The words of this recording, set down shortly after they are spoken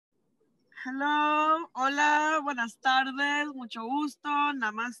Hello, hola, buenas tardes, mucho gusto,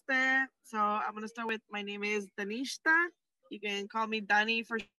 namaste. So I'm going to start with, my name is Dhanistha. You can call me Dani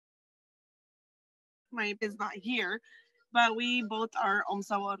for my is not here, but we both are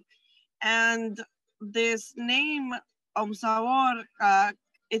Sabor. And this name Sabor,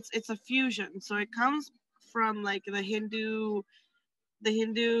 it's a fusion. So it comes from like the Hindu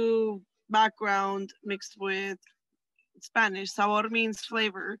background mixed with Spanish. Sabor means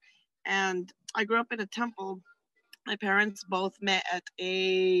flavor. And I grew up in a temple. My parents both met at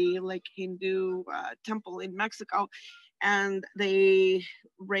a like Hindu temple in Mexico, and they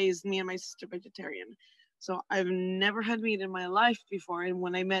raised me and my sister vegetarian. So I've never had meat in my life before. And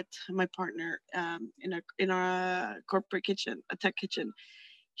when I met my partner in a corporate kitchen, a tech kitchen,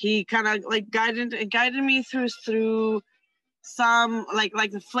 he kind of like guided me through some like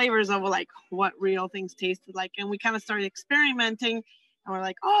the flavors of like what real things tasted like, and we kind of started experimenting, and we're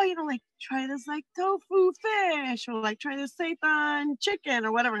like, oh, like try this like tofu fish, or like try this seitan chicken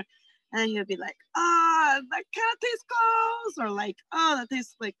or whatever, and he'll be like, that kind of tastes close, or like, oh, that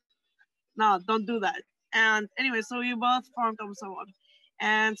tastes like, no, don't do that. And anyway, so we both formed Omsawon,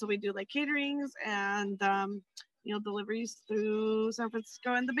 and so we do like caterings and deliveries through San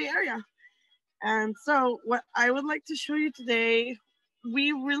Francisco and the Bay Area. And so what I would like to show you today,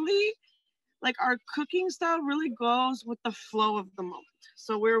 we really, like, our cooking style really goes with the flow of the moment.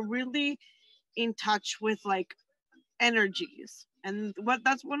 So we're really in touch with like energies. And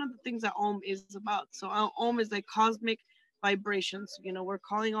that's one of the things that Om is about. So Om is like cosmic vibrations. We're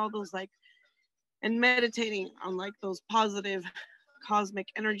calling all those like, and meditating on like those positive cosmic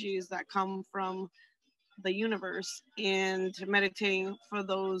energies that come from the universe, and meditating for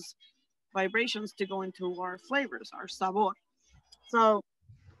those vibrations to go into our flavors, our sabor. So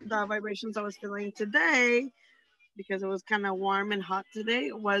the vibrations I was feeling today, because it was kind of warm and hot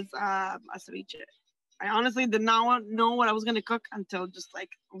today, was a ceviche. I honestly did not know what I was going to cook until just like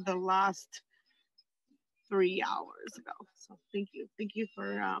the last 3 hours ago. So thank you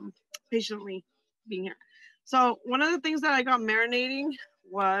for patiently being here. So one of the things that I got marinating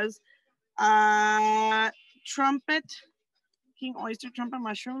was trumpet king oyster trumpet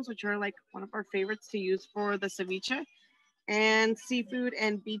mushrooms, which are like one of our favorites to use for the ceviche, and seafood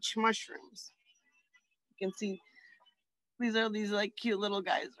and beach mushrooms. You can see these are these like cute little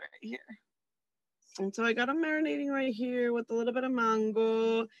guys right here. And so I got them marinating right here with a little bit of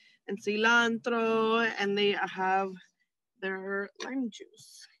mango and cilantro, and they have their lime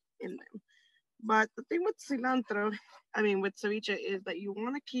juice in them. But the thing with cilantro, with ceviche, is that you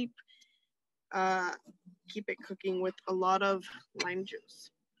want to keep it cooking with a lot of lime juice.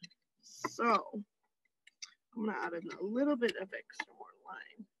 So I'm gonna add in a little bit of extra more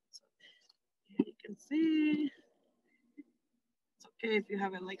lime. So you can see, it's okay if you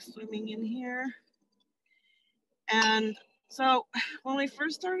have it like swimming in here. And so when we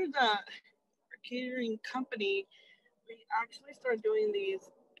first started our catering company, we actually started doing these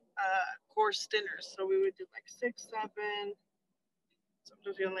course dinners. So we would do like 6, 7,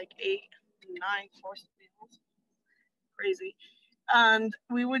 sometimes we had like 8, 9 course meals. Crazy. And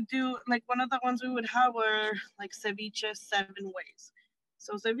we would do, like, one of the ones we would have were like ceviche 7 ways.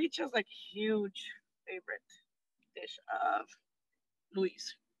 So ceviche is like huge favorite dish of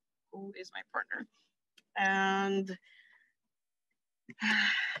Luis, who is my partner. And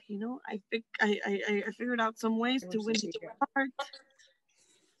I think I figured out some ways to win his heart.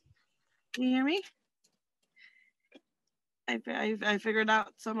 Can you hear me? I figured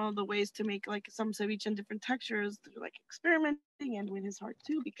out some of the ways to make like some ceviche in different textures through like experimenting, and win his heart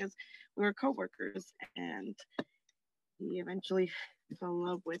too, because we were coworkers, and he eventually fell in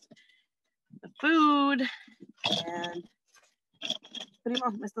love with the food. And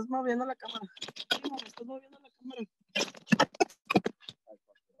primo, me estás moviendo la cámara. Primo, me estás moviendo la cámara.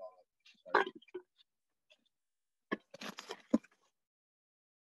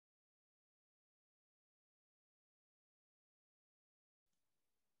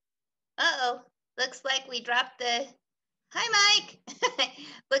 Uh-oh, looks like we dropped the, hi Mike.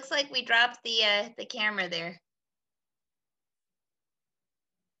 Looks like we dropped the camera there.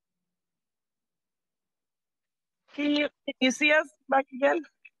 Can you see us back again?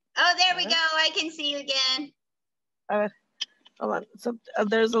 Oh, there we go. I can see you again. Hold on. So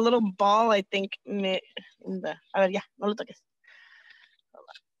there's a little ball, I think, in the. A ver, ya, no lo toques.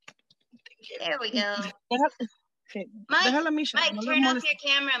 There we go. Okay. Mike, turn off your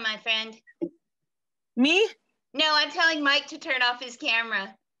camera, my friend. Me? No, I'm telling Mike to turn off his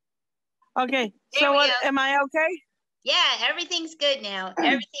camera. Okay. So what? Am I okay? Yeah, everything's good now.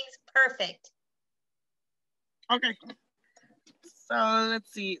 Everything's perfect. Okay. So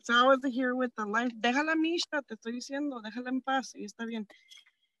let's see. So I was here with the lime. Déjala misha, te estoy diciendo. Déjala en paz. Y está bien.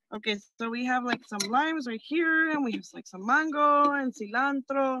 Okay, so we have like some limes right here, and we have like some mango and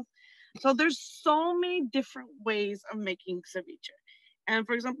cilantro. So there's so many different ways of making ceviche. And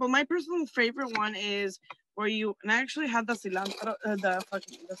for example, my personal favorite one is where you, and I actually had the cilantro,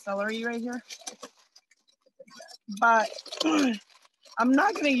 the celery right here, but I'm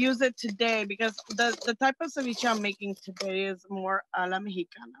not gonna use it today because the type of ceviche I'm making today is more a la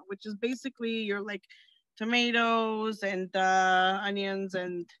mexicana, which is basically your like tomatoes and onions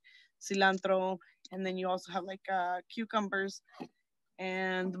and cilantro, and then you also have like cucumbers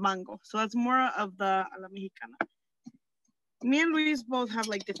and mango. So that's more of the a la mexicana. Me and Luis both have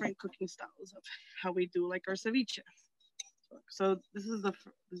like different cooking styles of how we do like our ceviche. So this is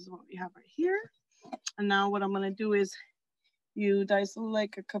what we have right here. And now what I'm gonna do is you dice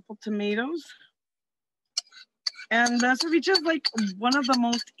like a couple tomatoes. And ceviche is like one of the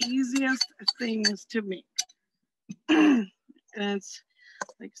most easiest things to make. And it's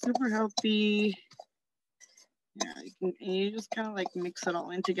like super healthy. Yeah, you just kind of like mix it all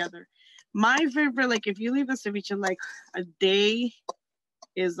in together. My favorite, like if you leave the ceviche like a day,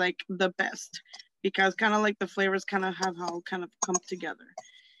 is like the best because kind of like the flavors kind of have how kind of come together.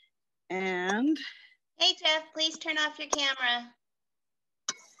 And hey Jeff, please turn off your camera.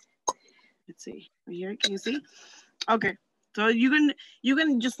 Let's see right here. Can you see? Okay, so you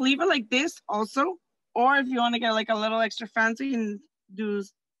can just leave it like this also, or if you want to get like a little extra fancy and do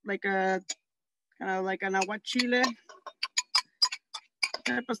like a kind of like an aguachile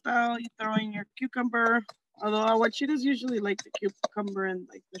type of style, you throw in your cucumber. Although aguachiles usually like the cucumber and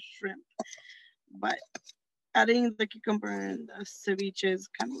like the shrimp, but adding the cucumber and the ceviche is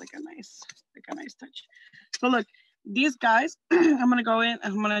kind of like a nice touch. So look, these guys, I'm gonna go in.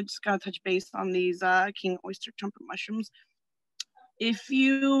 I'm gonna just gonna touch base on these king oyster trumpet mushrooms. If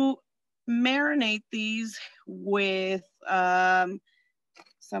you marinate these with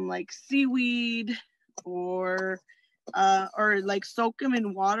some like seaweed or like soak them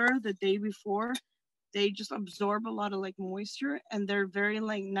in water the day before, they just absorb a lot of like moisture and they're very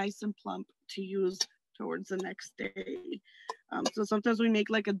like nice and plump to use towards the next day. So sometimes we make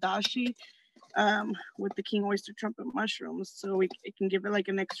like a dashi with the king oyster trumpet mushrooms, so it can give it like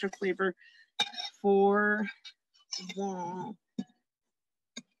an extra flavor for the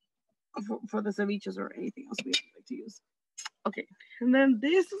for the ceviches or anything else we like to use. Okay, and then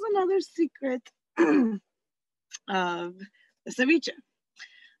this is another secret of the ceviche.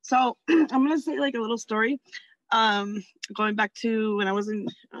 So I'm gonna say like a little story. Going back to when I was in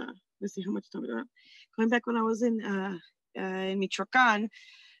let's see how much time we got. Going back when I was in Michoacan.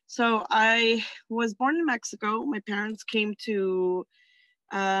 So I was born in Mexico. My parents came to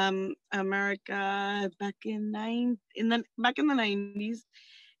America back in the 90s,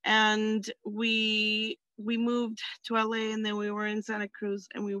 and we moved to LA, and then we were in Santa Cruz,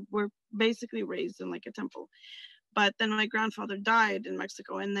 and we were basically raised in like a temple. But then my grandfather died in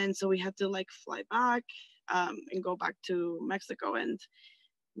Mexico, and then so we had to like fly back and go back to Mexico, and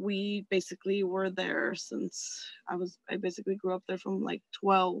we basically were there since I basically grew up there from like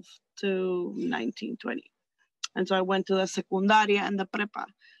 12 to 19, 20. And so I went to the secundaria and the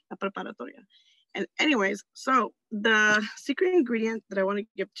preparatoria. And anyways, so the secret ingredient that I want to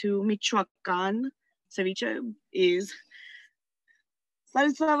give to Michoacan ceviche is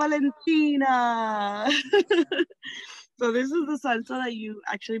salsa Valentina. So this is the salsa that you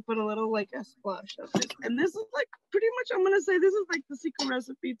actually put a little like a splash of this. And this is like pretty much, I'm gonna say this is like the secret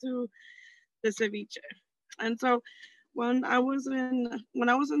recipe to the ceviche. And so when I was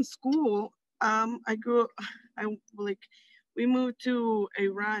in school, I grew I like we moved to a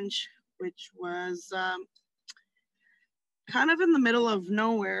ranch which was kind of in the middle of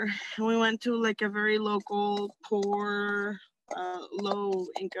nowhere. And we went to like a very local, poor, low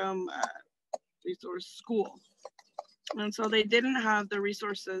income resource school. And so they didn't have the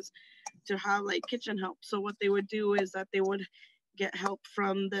resources to have like kitchen help. So what they would do is that they would get help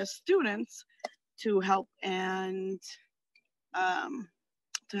from the students to help and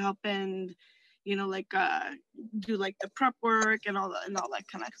like do like the prep work and all that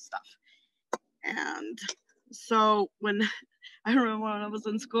kind of stuff. And so when I remember when I was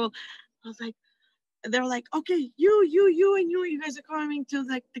in school, I was like, they were like, okay, you guys are coming to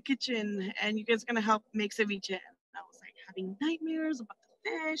like the kitchen and you guys are gonna help make ceviche. And I was like having nightmares about the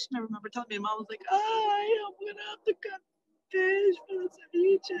fish. And I remember telling my mom, I was like, I'm gonna have to cut fish for the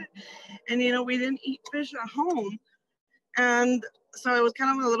ceviche. And we didn't eat fish at home. And so it was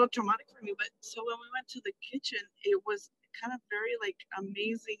kind of a little traumatic for me. But so when we went to the kitchen, it was kind of very like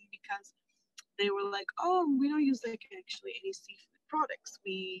amazing because they were like, oh, we don't use like actually any seafood. products.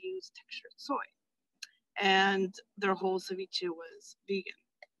 We used textured soy, and their whole ceviche was vegan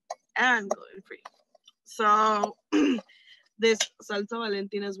and gluten free. So this salsa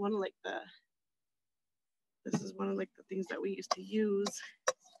Valentina is one of like the this is one of like the things that we used to use,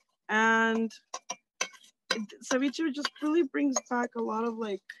 and ceviche just really brings back a lot of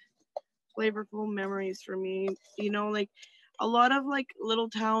like flavorful memories for me. You know, like a lot of like little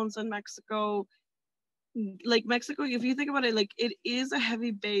towns in Mexico, like Mexico, if you think about it, like it is a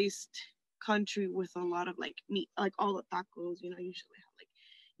heavy based country with a lot of like meat, like all the tacos, you know, usually have like,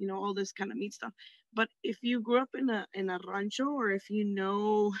 you know, all this kind of meat stuff. But if you grew up in a rancho, or if you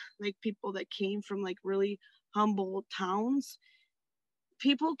know like people that came from like really humble towns,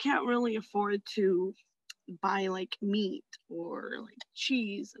 people can't really afford to buy like meat or like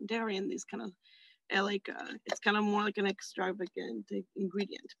cheese and dairy and these kind of it's kind of more like an extravagant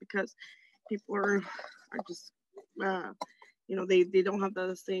ingredient, because people are just you know, they don't have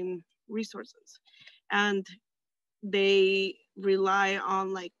the same resources, and they rely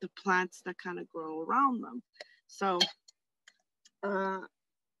on like the plants that kind of grow around them. So uh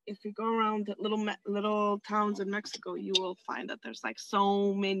if you go around little towns in Mexico, you will find that there's like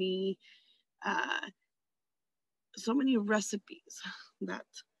uh so many recipes that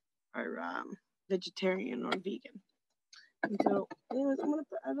are vegetarian or vegan. And so, anyways, I'm gonna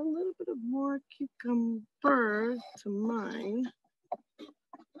add a little bit of more cucumber to mine.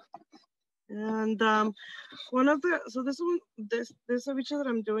 And one of the this ceviche that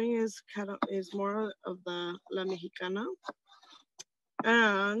I'm doing is more of the La Mexicana.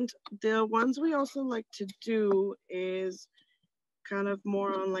 And the ones we also like to do is kind of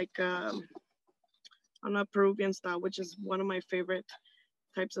more on like on a Peruvian style, which is one of my favorite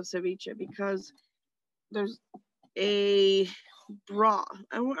types of ceviche, because there's a broth.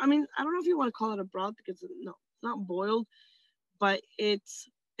 I mean, I don't know if you want to call it a broth, because no, it's not boiled, but it's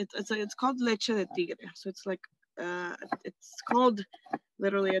called leche de tigre. So it's like it's called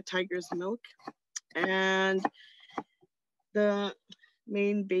literally a tiger's milk, and the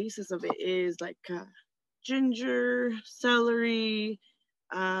main basis of it is like ginger, celery.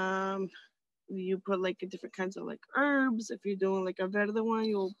 Um, you put like different kinds of like herbs. If you're doing like a verde one,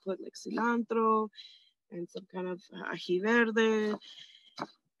 you'll put like cilantro and some kind of ají verde.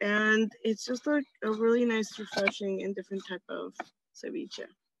 And it's just like a really nice, refreshing and different type of ceviche.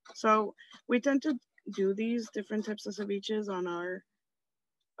 So we tend to do these different types of ceviches on our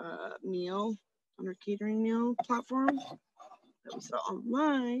on our catering meal platform that we sell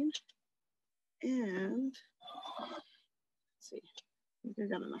online. And let's see, I think I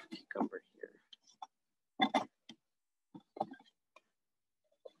got enough cucumber here.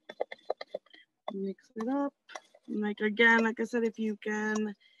 Mix it up. And like again, like I said, if you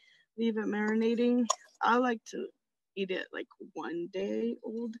can leave it marinating, I like to eat it like 1 day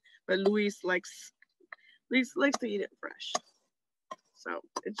old, but Luis likes to eat it fresh. So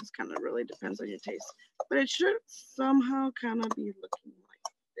it just kind of really depends on your taste. But it should somehow kind of be looking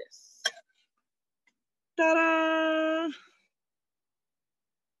like this. Ta-da!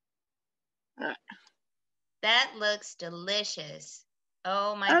 Right. That looks delicious.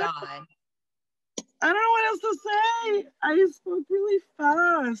 Oh my God. I don't know what else to say. I spoke really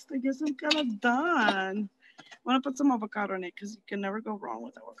fast. I guess I'm kind of done. I want to put some avocado in it because you can never go wrong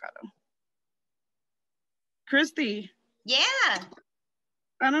with avocado. Christy. Yeah.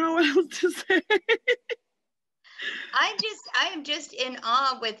 I don't know what else to say. I am just in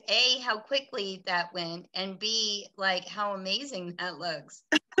awe with A, how quickly that went, and B, like how amazing that looks.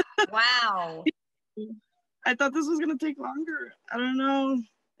 Wow. I thought this was gonna take longer. I don't know.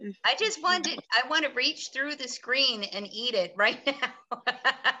 I want to reach through the screen and eat it right now.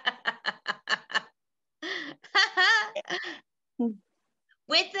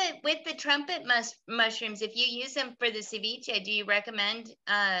 With the trumpet mushrooms, if you use them for the ceviche, do you recommend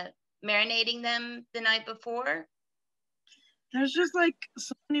marinating them the night before? There's just like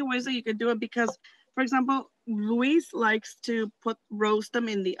so many ways that you could do it, because, for example, Luis likes to roast them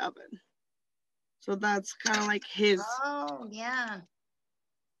in the oven. So that's kind of like his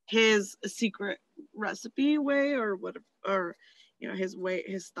secret recipe way, or whatever, or you know, his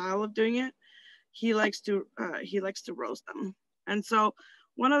style of doing it. He likes to roast them. And so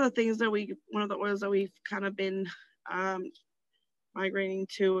one of the oils that we've kind of been migrating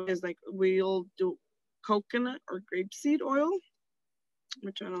to is like we'll do coconut or grapeseed oil.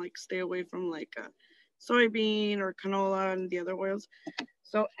 We're trying to like stay away from like soybean or canola and the other oils.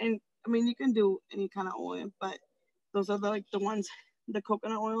 So, and I mean, you can do any kind of oil, but those are the ones. The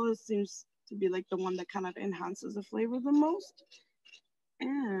coconut oil seems to be like the one that kind of enhances the flavor the most.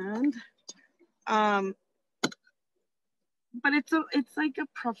 And but it's like a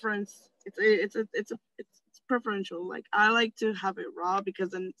preference. It's preferential. Like I like to have it raw because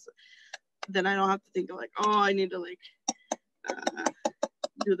then I don't have to think of like, oh, I need to like uh,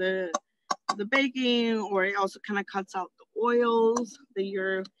 do the baking, or it also kind of cuts out the oils that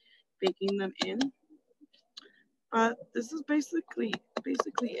you're baking them in. But this is basically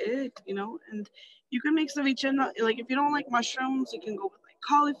it, you know. And you can make ceviche like if you don't like mushrooms, you can go with like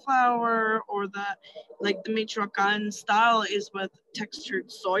cauliflower, or the Michoacan style is with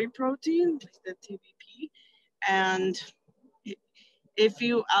textured soy protein, like the TVP. And if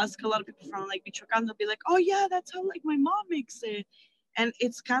you ask a lot of people from like Michoacan, they'll be like, "Oh yeah, that's how like my mom makes it," and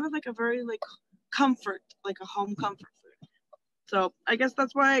it's kind of like a very like comfort, like a home comfort food. So I guess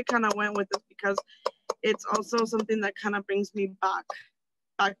that's why I kind of went with it, because it's also something that kind of brings me back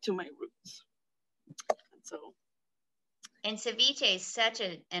to my roots. So. And ceviche is such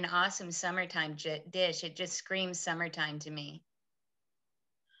an awesome summertime dish. It just screams summertime to me.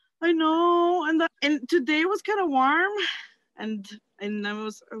 I know, and today was kind of warm, and I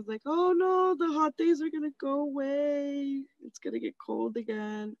was like, oh no, the hot days are gonna go away. It's gonna get cold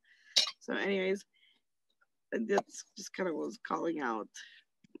again. So, anyways, that's just kind of was calling out.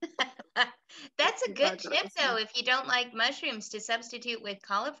 That's a good tip, though, if you don't like mushrooms, to substitute with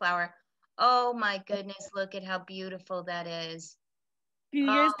cauliflower. Oh my goodness, look at how beautiful that is. Can you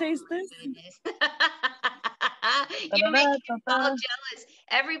guys taste this? You're making me all jealous.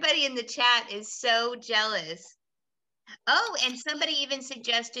 Everybody in the chat is so jealous. Oh, and somebody even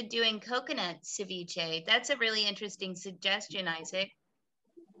suggested doing coconut ceviche. That's a really interesting suggestion, Isaac.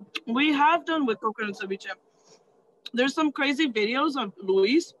 We have done with coconut ceviche. There's some crazy videos of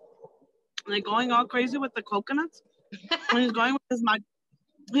Luis, like going all crazy with the coconuts. And he's going with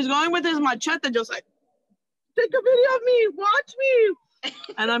his machete, just like, take a video of me, watch me.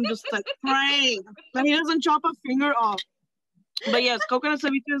 And I'm just like praying that he doesn't chop a finger off. But yes, coconut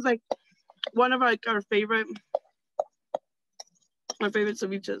ceviche is like one of our favorite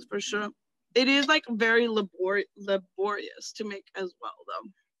ceviches for sure. It is like very laborious to make as well, though.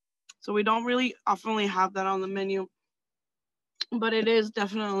 So we don't really often have that on the menu. But it is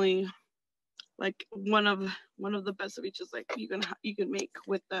definitely like one of the best ceviches like you can make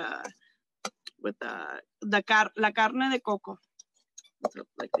with la carne de coco. That's what,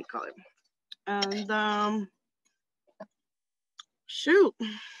 like they call it. And shoot,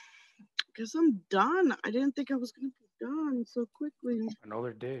 guess I'm done. I didn't think I was gonna be done so quickly.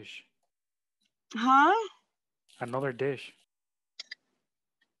 Another dish. Huh? Another dish.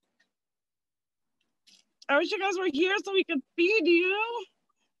 I wish you guys were here so we could feed you.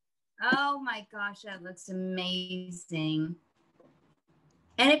 Oh my gosh, that looks amazing.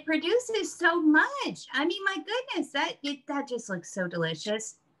 And it produces so much. I mean, my goodness, that just looks so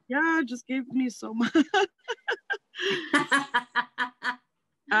delicious. Yeah, it just gave me so much.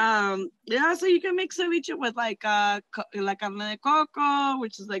 Yeah, so you can make ceviche with like la carne de coco,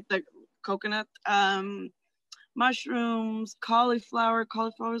 which is like the coconut, mushrooms, cauliflower.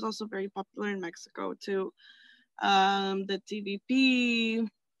 Cauliflower is also very popular in Mexico too. The TVP.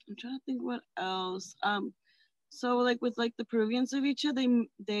 I'm trying to think what else. So like with like the Peruvian ceviche,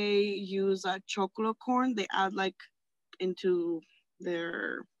 they use choclo corn. They add like into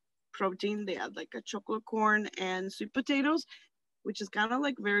their protein. They add like a choclo corn and sweet potatoes, which is kind of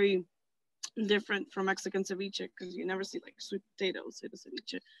like very different from Mexican ceviche because you never see like sweet potatoes in a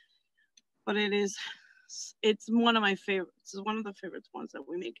ceviche. But it's one of my favorites. It's one of the favorite ones that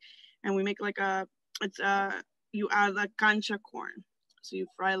we make, and we make like you add like cancha corn, so you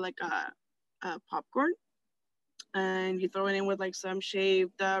fry like a popcorn, and you throw it in with like some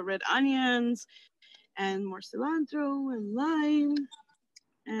shaved red onions and more cilantro and lime.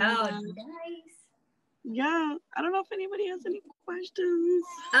 And, nice. Yeah, I don't know if anybody has any questions.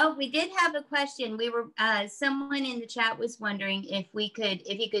 Oh, we did have a question. We were someone in the chat was wondering if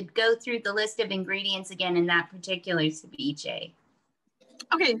you could go through the list of ingredients again in that particular ceviche.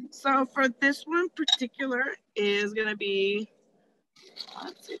 Okay, so for this one particular is gonna be,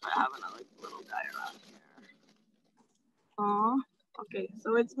 let's see if I have another little guy around here. Oh, okay,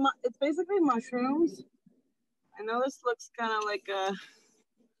 so it's basically mushrooms. I know this looks kind of like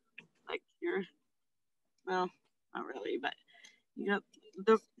here. Well, not really, but you got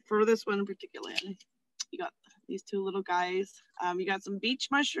for this one in particular, you got these two little guys. You got some beach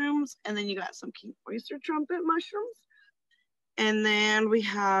mushrooms, and then you got some king oyster trumpet mushrooms. And then we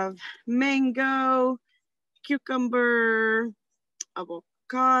have mango, cucumber,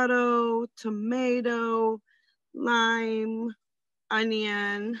 avocado, tomato, lime,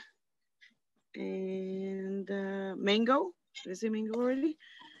 onion, and mango. Did I say mango already?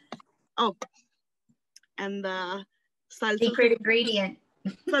 Oh, and Salsa. Secret ingredient.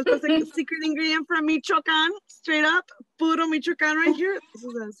 Secret ingredient from Michoacan, straight up, puro Michoacan right here. This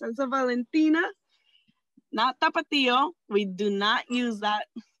is a salsa Valentina, not tapatio. We do not use that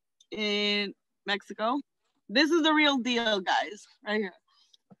in Mexico. This is the real deal, guys, right here.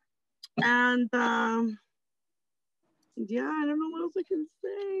 And yeah, I don't know what else I can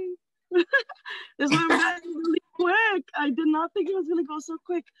say. This one got really quick. I did not think it was gonna go so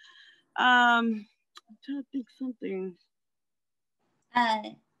quick. I'm trying to think something.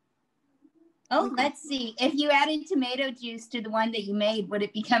 Let's see. If you added tomato juice to the one that you made, would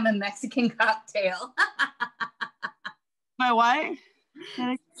it become a Mexican cocktail? My what?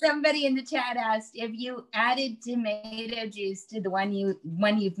 Somebody in the chat asked if you added tomato juice to the one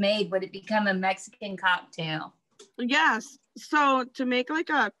you've made, would it become a Mexican cocktail? Yes. So to make like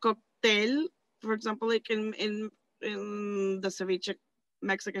a cocktail, for example, like in the ceviche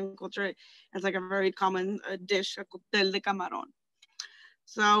Mexican culture, it's like a very common dish, a cóctel de camarón.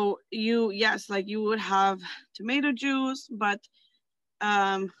 So you would have tomato juice, but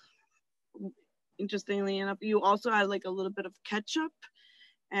interestingly enough, you also add like a little bit of ketchup,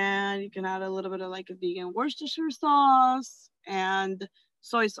 and you can add a little bit of like a vegan Worcestershire sauce and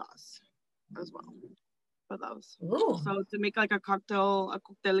soy sauce as well for those. Ooh. So to make like a cocktail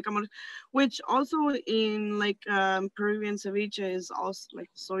de camarón, which also in like Peruvian ceviche is also like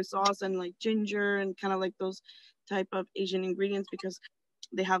soy sauce and like ginger and kind of like those type of Asian ingredients, because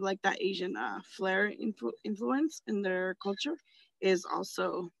they have like that Asian flair influence in their culture, is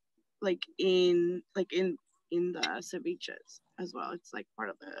also like in the ceviches as well. It's like part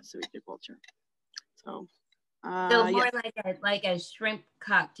of the ceviche culture. So more like a shrimp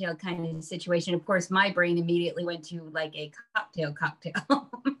cocktail kind of situation. Of course, my brain immediately went to like a cocktail.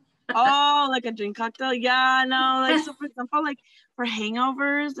 Oh, like a drink cocktail. Yeah, no, like so for example, like for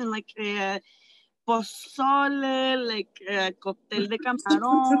hangovers and like pozole, like cóctel de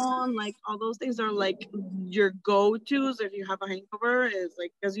camarón, like all those things are like your go-tos if you have a hangover, is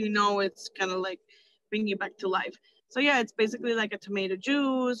like, because you know it's kind of like bring you back to life. So yeah, it's basically like a tomato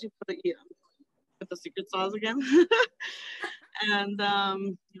juice. You put it, with the secret sauce again, and a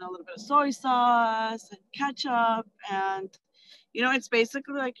little bit of soy sauce and ketchup, and it's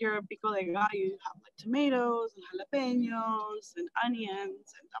basically like your pico de gallo. You have like tomatoes and jalapenos and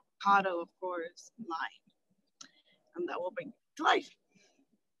onions and avocado, of course, and lime, and that will bring you to life.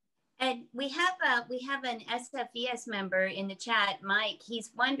 And we have an SFES member in the chat, Mike.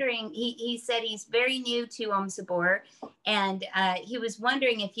 He's wondering. He said he's very new to Sabor, and he was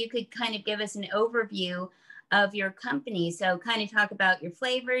wondering if you could kind of give us an overview of your company. So kind of talk about your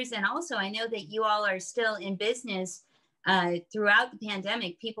flavors, and also I know that you all are still in business throughout the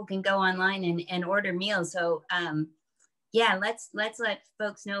pandemic. People can go online and order meals. So yeah, let's let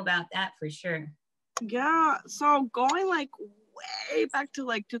folks know about that for sure. Yeah. So going like way back to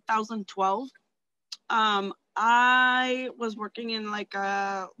like 2012, I was working in like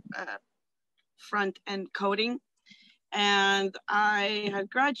a front end coding, and I had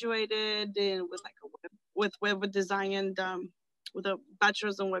graduated with web design and with a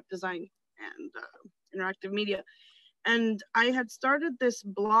bachelor's in web design and interactive media. And I had started this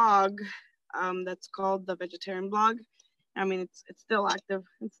blog that's called the Vegetarian Blog. I mean, it's still active.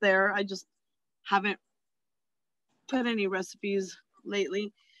 It's there. I just haven't put any recipes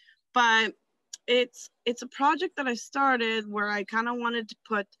lately, but it's a project that I started where I kind of wanted to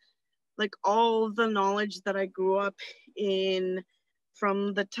put like all the knowledge that I grew up in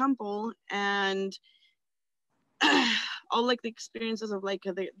from the temple, and all like the experiences of like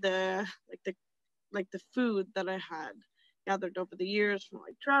the food that I had gathered over the years from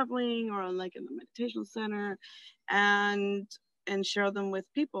like traveling or like in the meditation center, and share them with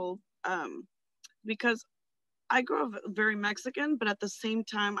people, because I grew up very Mexican, but at the same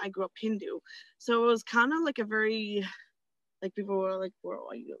time I grew up Hindu. So it was kind of like a very, like people were like, well,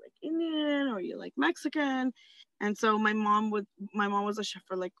 are you like Indian or are you like Mexican? And so my mom was a chef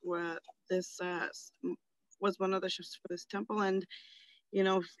for like this was one of the chefs for this temple. And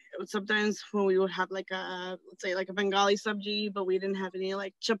sometimes when we would have like let's say like a Bengali sabji, but we didn't have any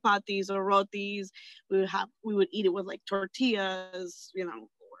like chapatis or rotis, we would eat it with like tortillas,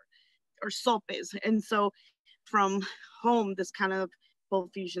 or sopes. And so from home, this kind of whole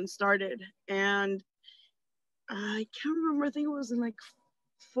fusion started. And I can't remember, I think it was in like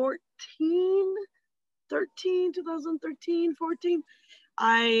 2013, 14.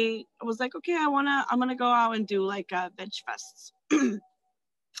 I was like, okay, I'm gonna go out and do like veg fests.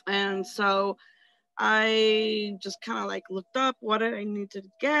 And so I just kind of like looked up what did I need to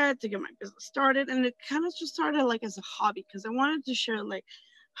get my business started. And it kind of just started like as a hobby, because I wanted to share like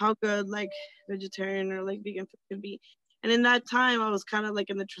how good like vegetarian or like vegan food could be. And in that time, I was kind of like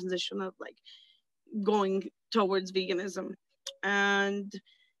in the transition of like going towards veganism. And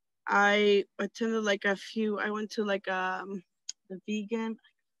I attended like I went to like the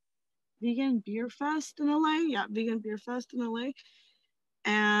vegan beer fest in LA. Yeah, vegan beer fest in LA.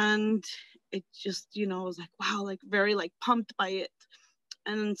 And it just, I was like, wow, like very like pumped by it.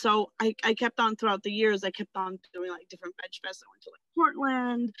 And so I kept on throughout the years. I kept on doing like different veg fests. I went to like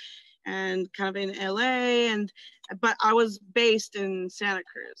Portland and kind of in LA, but I was based in Santa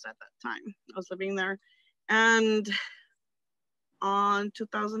Cruz at that time. I was living there. And on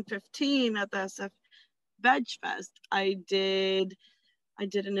 2015 at the SF Veg Fest, I did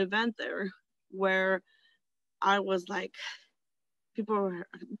an event there where I was like,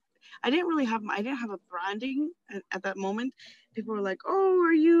 I didn't have a branding at that moment. People were like, oh,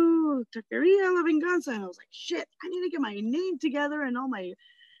 are you Taqueria La Venganza? And I was like, shit, I need to get my name together and all my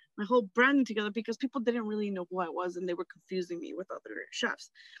whole branding together, because people didn't really know who I was and they were confusing me with other chefs.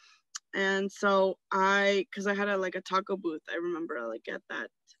 And so because I had a taco booth, I remember like at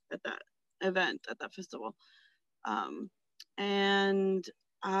that event, at that festival. And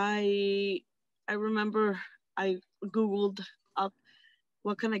I remember I Googled up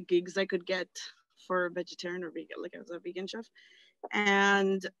what kind of gigs I could get for vegetarian or vegan, like as a vegan chef.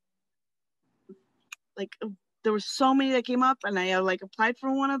 And like there were so many that came up, and I like applied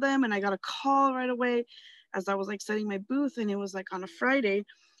for one of them, and I got a call right away as I was like setting my booth, and it was like on a Friday.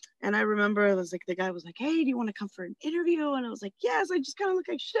 And I remember it was like the guy was like, hey, do you want to come for an interview? And I was like, yes. I just kind of look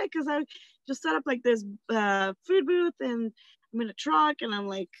like shit because I just set up like this food booth, and I'm in a truck, and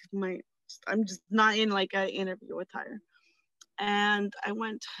I'm just not in like an interview attire. And I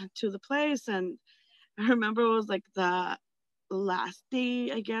went to the place, and I remember it was like the last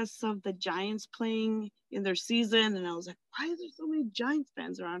day, I guess, of the Giants playing in their season. And I was like, why is there so many Giants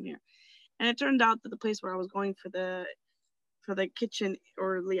fans around here? And it turned out that the place where I was going for the kitchen,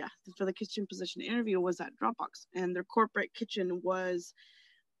 for the kitchen position interview, was at Dropbox, and their corporate kitchen was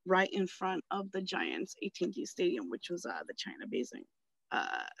right in front of the Giants AT&T Stadium, which was the China Basing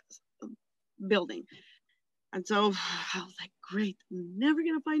building. And so I was like, great, I'm never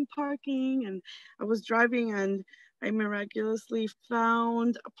gonna find parking. And I was driving, and I miraculously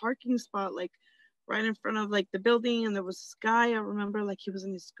found a parking spot like right in front of like the building. And there was this guy, I remember, like he was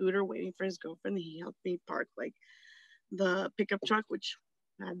in his scooter waiting for his girlfriend. He helped me park like the pickup truck, which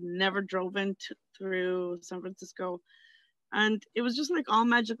I had never drove through San Francisco. And it was just like all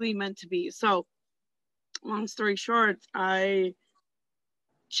magically meant to be. So long story short, I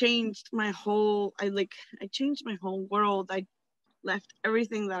changed my whole world. I left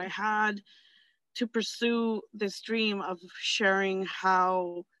everything that I had to pursue this dream of sharing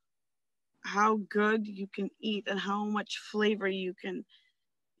how good you can eat and how much flavor and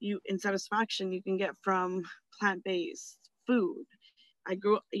satisfaction you can get from plant-based food. I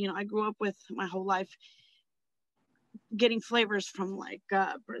grew up with my whole life getting flavors from like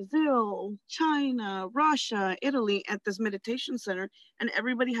Brazil, China, Russia, Italy at this meditation center, and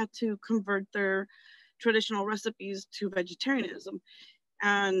everybody had to convert their traditional recipes to vegetarianism.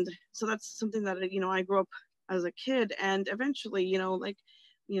 And so that's something that I grew up as a kid, and eventually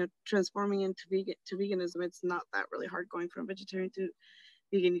transforming into veganism. It's not that really hard going from vegetarian to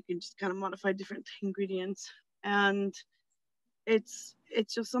vegan. You can just kind of modify different ingredients, and it's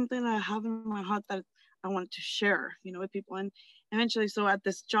just something that I have in my heart that I want to share, with people. And eventually, so at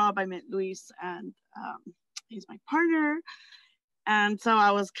this job, I met Luis, and he's my partner. And so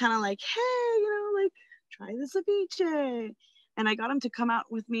I was kind of like, hey, like try the ceviche. And I got him to come out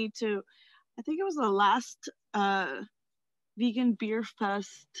with me to, I think it was the last vegan beer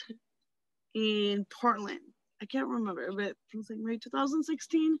fest in Portland. I can't remember, but it was like maybe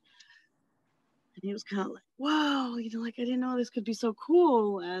 2016. And he was kind of like, wow, like I didn't know this could be so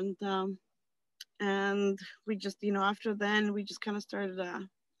cool. And we just, after then, we just kind of started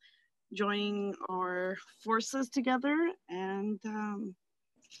joining our forces together. And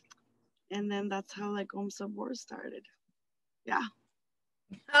then that's how like Sabor started. Yeah.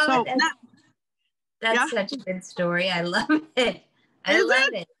 Oh, so, that's such a good story. I love it. I love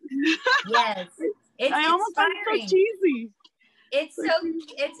it. Yes. It's I almost thought it's so cheesy.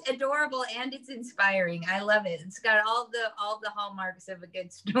 It's adorable, and it's inspiring. I love it. It's got all the hallmarks of a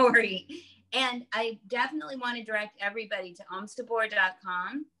good story. And I definitely want to direct everybody to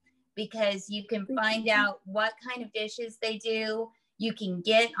omsabor.com, because you can find out what kind of dishes they do. You can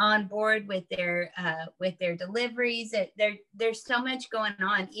get on board with their deliveries. There's so much going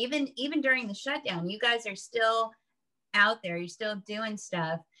on. Even during the shutdown, you guys are still out there. You're still doing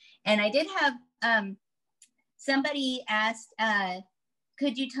stuff. And I did have somebody asked,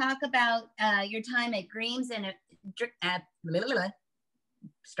 could you talk about your time at Greens, and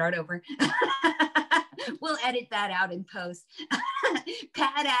Start over. We'll edit that out in post.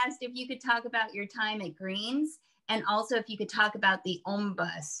 Pat asked if you could talk about your time at Greens and also if you could talk about the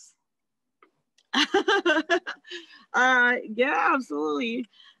Ombus. Yeah, absolutely.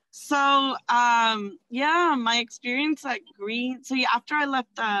 So yeah, my experience at Green. So yeah, after I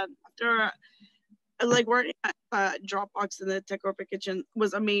left after like working at Dropbox in the Tech Corporate Kitchen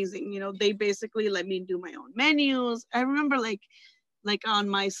was amazing. You know, they basically let me do my own menus. I remember like on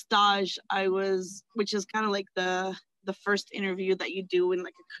my stage, I was, which is kind of like the first interview that you do in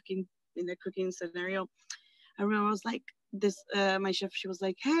like a cooking scenario. I remember I was like this my chef, she was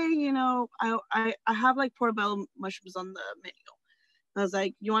like, hey, you know, I have like portobello mushrooms on the menu. I was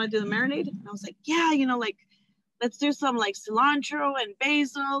like, you want to do the marinade? And I was like, yeah, you know, like let's do some like cilantro and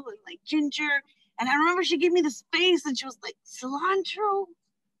basil and like ginger. And I remember she gave me this face and she was like, cilantro,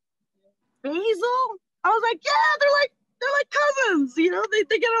 basil? I was like, yeah, they're like cousins, you know, they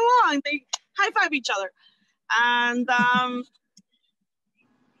get along, they high five each other. And I,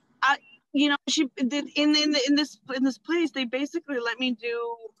 you know, she did in this place, they basically let me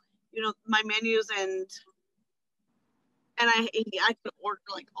do, you know, my menus, and I could order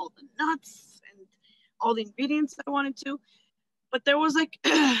like all the nuts and all the ingredients that I wanted to. But there was like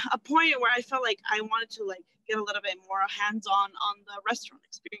a point where I felt like I wanted to like get a little bit more hands-on on the restaurant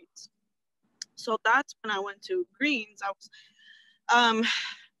experience. So that's when I went to Greens. I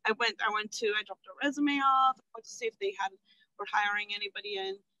dropped a resume off. I went to see if they were hiring anybody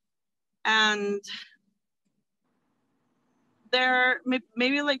in. And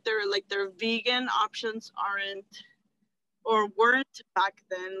maybe like their vegan options weren't back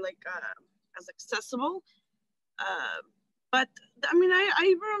then like as accessible. But I mean,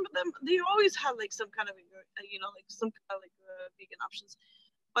 I remember them. They always had like some kind of, you know, like some kind of like vegan options.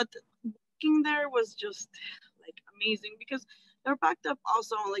 But working there was just like amazing because they're backed up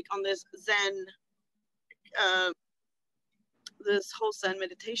also like on this Zen, this whole Zen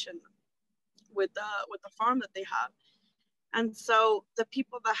meditation with the farm that they have. And so the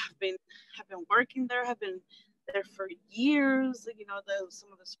people that have been working there have been there for years. You know,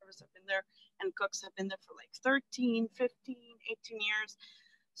 some of the servers have been there and cooks have been there for like 13, 15, 18 years.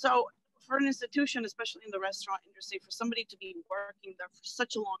 So for an institution, especially in the restaurant industry, for somebody to be working there for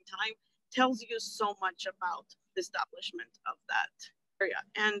such a long time tells you so much about the establishment of that area.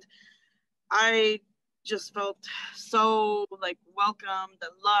 And I just felt so like welcomed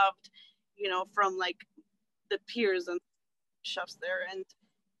and loved, you know, from like the peers and chefs there. And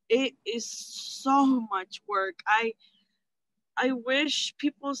it is so much work. I wish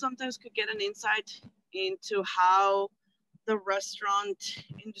people sometimes could get an insight into how the restaurant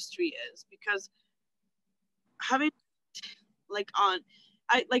industry is, because having like I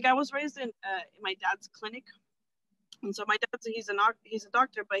was raised in my dad's clinic, and so my dad's he's a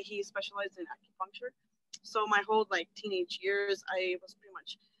doctor, but he specialized in acupuncture. So my whole like teenage years, I was pretty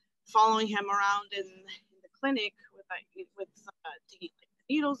much following him around in the clinic with taking like the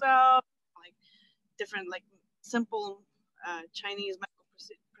needles out, like different like simple Chinese medical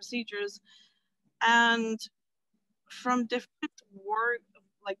procedures, and from different work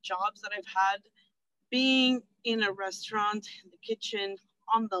like jobs that I've had, being in a restaurant in the kitchen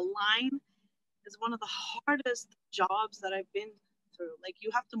on the line is one of the hardest jobs that I've been through. Like you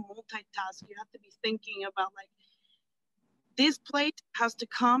have to multitask, you have to be thinking about like this plate has to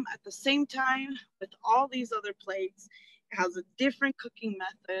come at the same time with all these other plates. It has a different cooking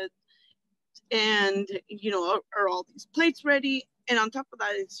method, and you know, are all these plates ready? And on top of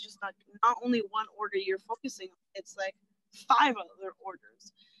that, it's just not only one order you're focusing on, it's like 5 other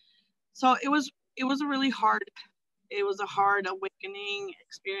orders. So it was a really hard, it was a hard awakening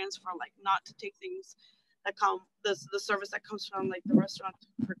experience for like not to take things that come the service that comes from like the restaurant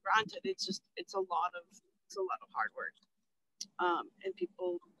for granted. It's a lot of hard work, and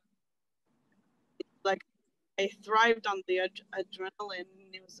people like, I thrived on the adrenaline.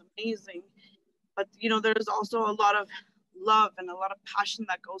 It was amazing, but you know, there's also a lot of love and a lot of passion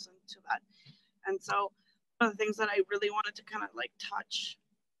that goes into that. And so one of the things that I really wanted to kind of like touch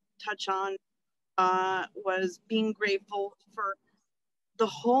on was being grateful for the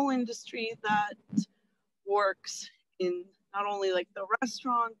whole industry that works in not only like the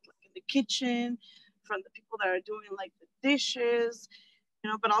restaurant, like in the kitchen, from the people that are doing like the dishes, you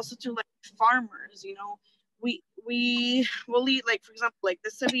know, but also to like farmers. You know, we will eat like, for example, like the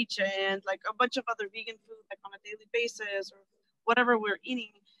ceviche and like a bunch of other vegan food like on a daily basis or whatever we're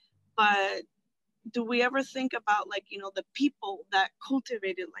eating, but do we ever think about like, you know, the people that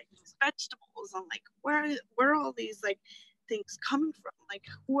cultivated like these vegetables, and like where are all these like things coming from? Like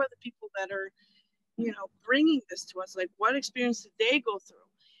who are the people that are bringing this to us? Like, what experience did they go through?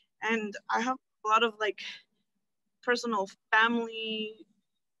 And I have a lot of like personal family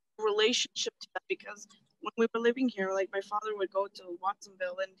relationship to that, because when we were living here, like my father would go to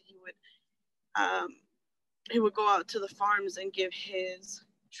Watsonville and he would go out to the farms and give his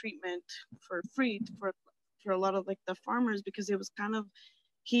treatment for free for a lot of like the farmers, because it was kind of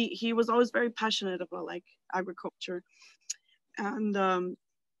he was always very passionate about like agriculture. And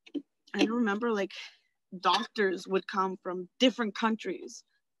I remember like doctors would come from different countries.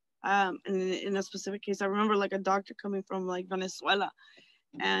 And in a specific case, I remember like a doctor coming from like Venezuela,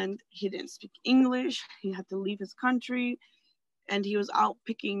 and he didn't speak English. He had to leave his country, and he was out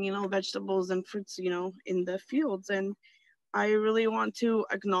picking, vegetables and fruits, in the fields. And I really want to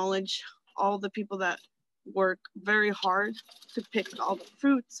acknowledge all the people that work very hard to pick all the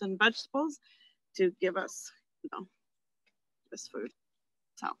fruits and vegetables to give us, this food.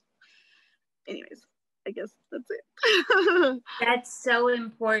 So, anyways, I guess that's it. That's so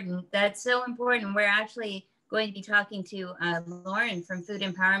important. That's so important. We're actually going to be talking to Lauren from Food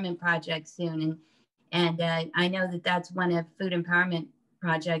Empowerment Project soon. And I know that that's one of Food Empowerment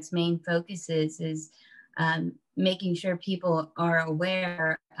Project's main focuses, is making sure people are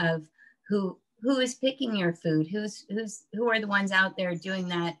aware of who is picking your food, who are the ones out there doing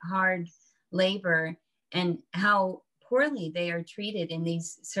that hard labor, and how poorly they are treated in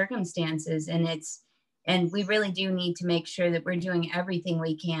these circumstances. And we really do need to make sure that we're doing everything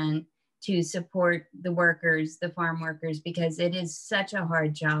we can to support the workers, the farm workers, because it is such a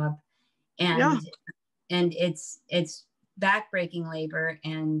hard job. And it's backbreaking labor,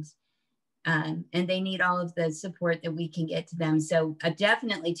 and they need all of the support that we can get to them. So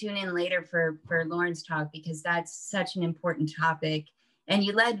definitely tune in later for Lauren's talk, because that's such an important topic. And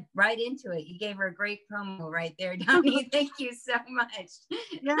you led right into it. You gave her a great promo right there, Donnie. Thank you so much.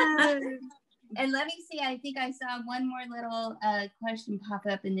 Yes. And let me see, I think I saw one more little question pop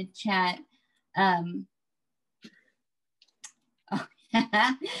up in the chat.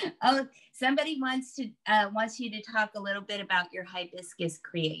 Oh, somebody wants you to talk a little bit about your hibiscus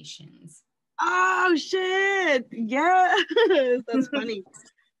creations. Oh shit! Yes, that's funny.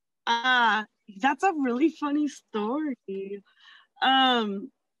 That's a really funny story.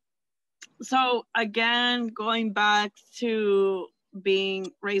 So again, going back to being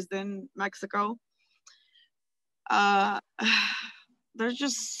raised in Mexico,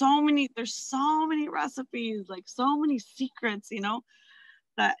 there's so many recipes, like so many secrets,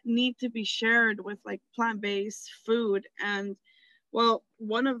 that need to be shared with like plant-based food. And well,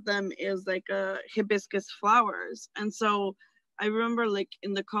 one of them is like hibiscus flowers. And so I remember like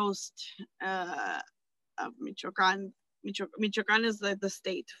in the coast of Michoacan. Michoacan is the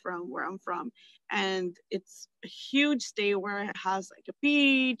state from where I'm from, and it's a huge state where it has like a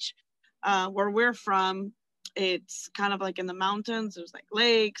beach. Where we're from, it's kind of like in the mountains. There's like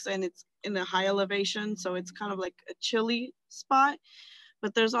lakes, and it's in a high elevation, so it's kind of like a chilly spot.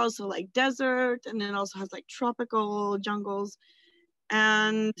 But there's also like desert, and it also has like tropical jungles.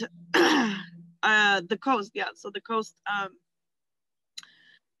 And the coast, so the coast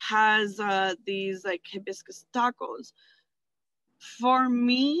has these like hibiscus tacos. For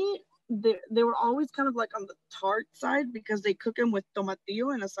me, they were always kind of like on the tart side, because they cook them with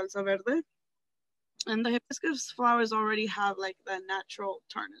tomatillo and a salsa verde. And the hibiscus flowers already have like the natural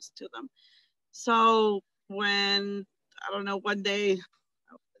tartness to them. So when, I don't know, one day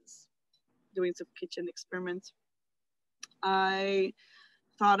I was doing some kitchen experiments, I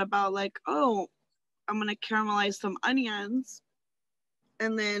thought about like, oh, I'm gonna caramelize some onions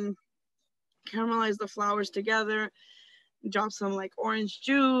and then caramelize the flowers together, drop some like orange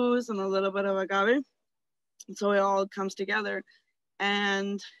juice and a little bit of agave, so it all comes together.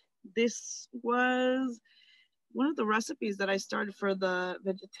 And this was one of the recipes that I started for the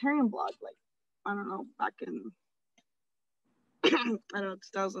vegetarian blog, like, I don't know, back in I don't know,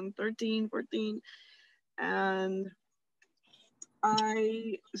 2013, 14. And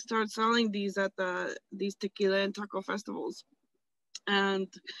I started selling these at these tequila and taco festivals. And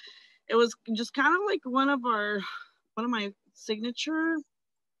it was just kind of like one of my signature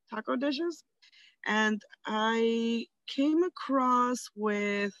taco dishes. And I came across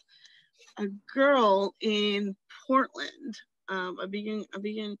with a girl in Portland, a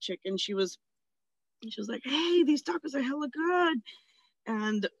vegan chick, and she was like, "Hey, these tacos are hella good,"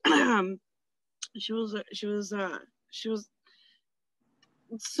 and she was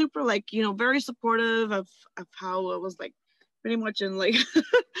super, like, very supportive of how it was, like, pretty much in like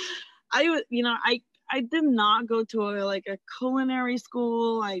I did not go to a culinary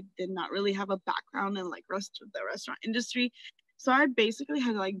school. I did not really have a background in like the restaurant industry. So I basically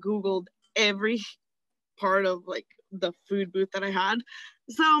had like Googled every part of like the food booth that I had.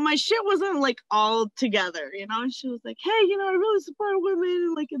 So my shit wasn't like all together, you know. And she was like, hey, you know, I really support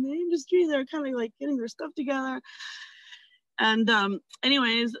women like in the industry. They're kind of like getting their stuff together. And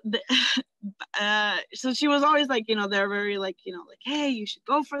anyways, so she was always like, you know, they're very like, you know, like, hey, you should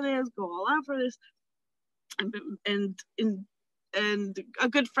go for this, go all out for this. And a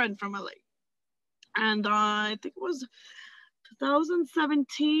good friend from LA. And I think it was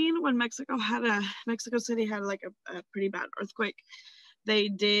 2017 when Mexico City had like a pretty bad earthquake. They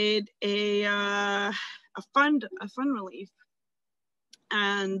did a fund relief,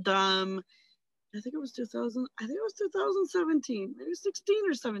 and I think it was 2017, maybe 16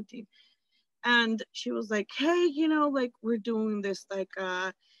 or 17. And she was like, hey, you know, like we're doing this like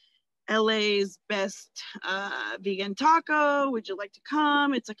LA's best vegan taco. Would you like to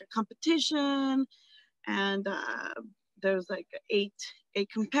come? It's like a competition, and there's like eight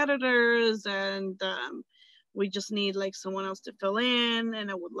competitors, and we just need like someone else to fill in.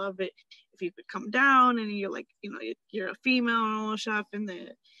 And I would love it if you could come down. And you're like, you know, you're a female chef in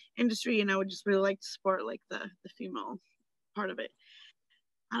the industry, and I would just really like to support like the female part of it.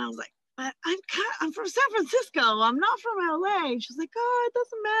 And I was like, but I'm from San Francisco. I'm not from LA. She's like, oh, it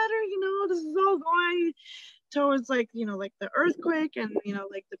doesn't matter. You know, this is all going towards like, you know, like the earthquake and, you know,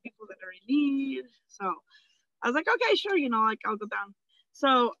 like the people that are in need. So I was like, okay, sure. You know, like I'll go down.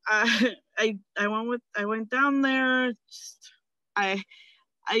 So I went down there. I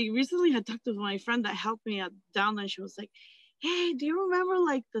recently had talked to my friend that helped me down there. She was like, hey, do you remember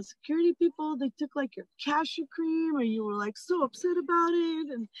like the security people? They took like your cashew cream, and you were like so upset about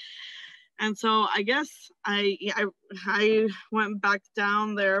it. And so I guess I went back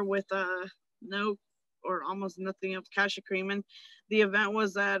down there with no or almost nothing of cashew cream. And the event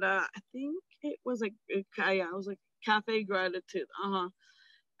was at I think it was like it was like Cafe Gratitude.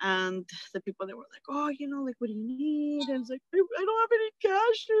 And the people that were like, oh, you know, like, what do you need? And it's like, I don't have any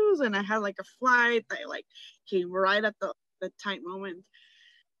cashews. And I had like a flight that like came right at the tight moment.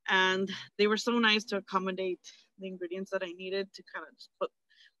 And they were so nice to accommodate the ingredients that I needed to kind of just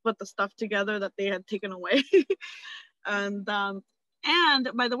put the stuff together that they had taken away. And by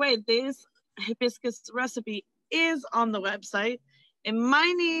the way, this hibiscus recipe is on the website. It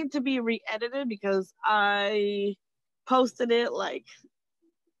might need to be re-edited because I posted it like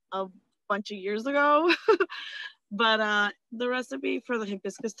a bunch of years ago. But the recipe for the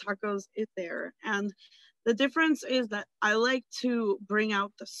hibiscus tacos is there. And the difference is that I like to bring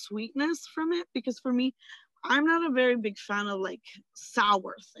out the sweetness from it, because for me, I'm not a very big fan of like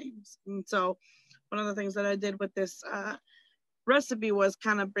sour things. And so one of the things that I did with this recipe was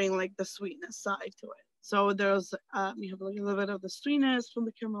kind of bring like the sweetness side to it. So there's, you have like a little bit of the sweetness from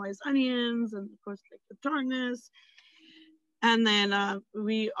the caramelized onions, and of course like the tartness. And then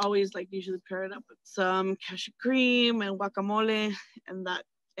we always like usually pair it up with some cashew cream and guacamole, and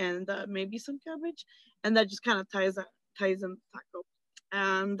maybe some cabbage, and that just kind of ties in taco.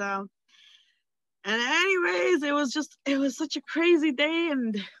 And anyways, it was such a crazy day,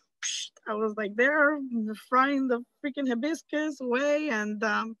 and I was like there frying the freaking hibiscus away, and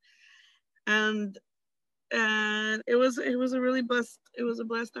it was a really blessed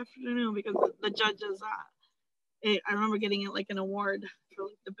afternoon, because the judges I remember getting it like an award for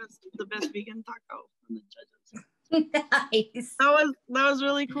like the best vegan taco from the judges. Nice. That was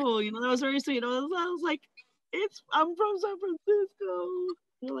really cool. You know, that was very sweet. I was like, I'm from San Francisco.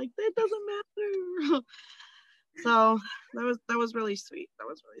 They're like, it doesn't matter. So that was really sweet. That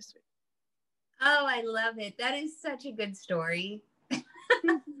was really sweet. Oh, I love it. That is such a good story. Thank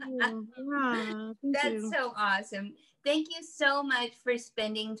you. Yeah, That's so awesome. Thank you so much for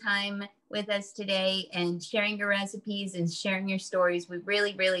spending time with us today and sharing your recipes and sharing your stories. We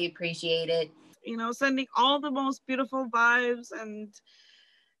really, really appreciate it. You know, sending all the most beautiful vibes and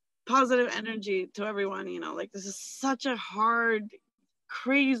positive energy to everyone. You know, like this is such a hard,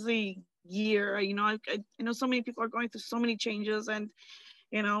 crazy year. You know, I know so many people are going through so many changes, and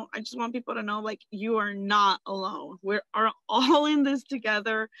you know, I just want people to know, like, you are not alone. We are all in this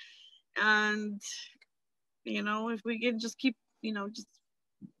together. And, you know, if we can just keep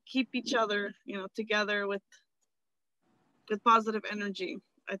each other, you know, together with positive energy,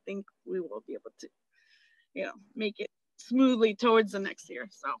 I think we will be able to, you know, make it smoothly towards the next year.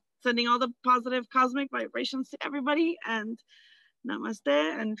 So sending all the positive cosmic vibrations to everybody, and namaste,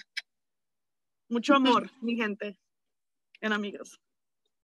 and mucho amor, mi gente and amigos.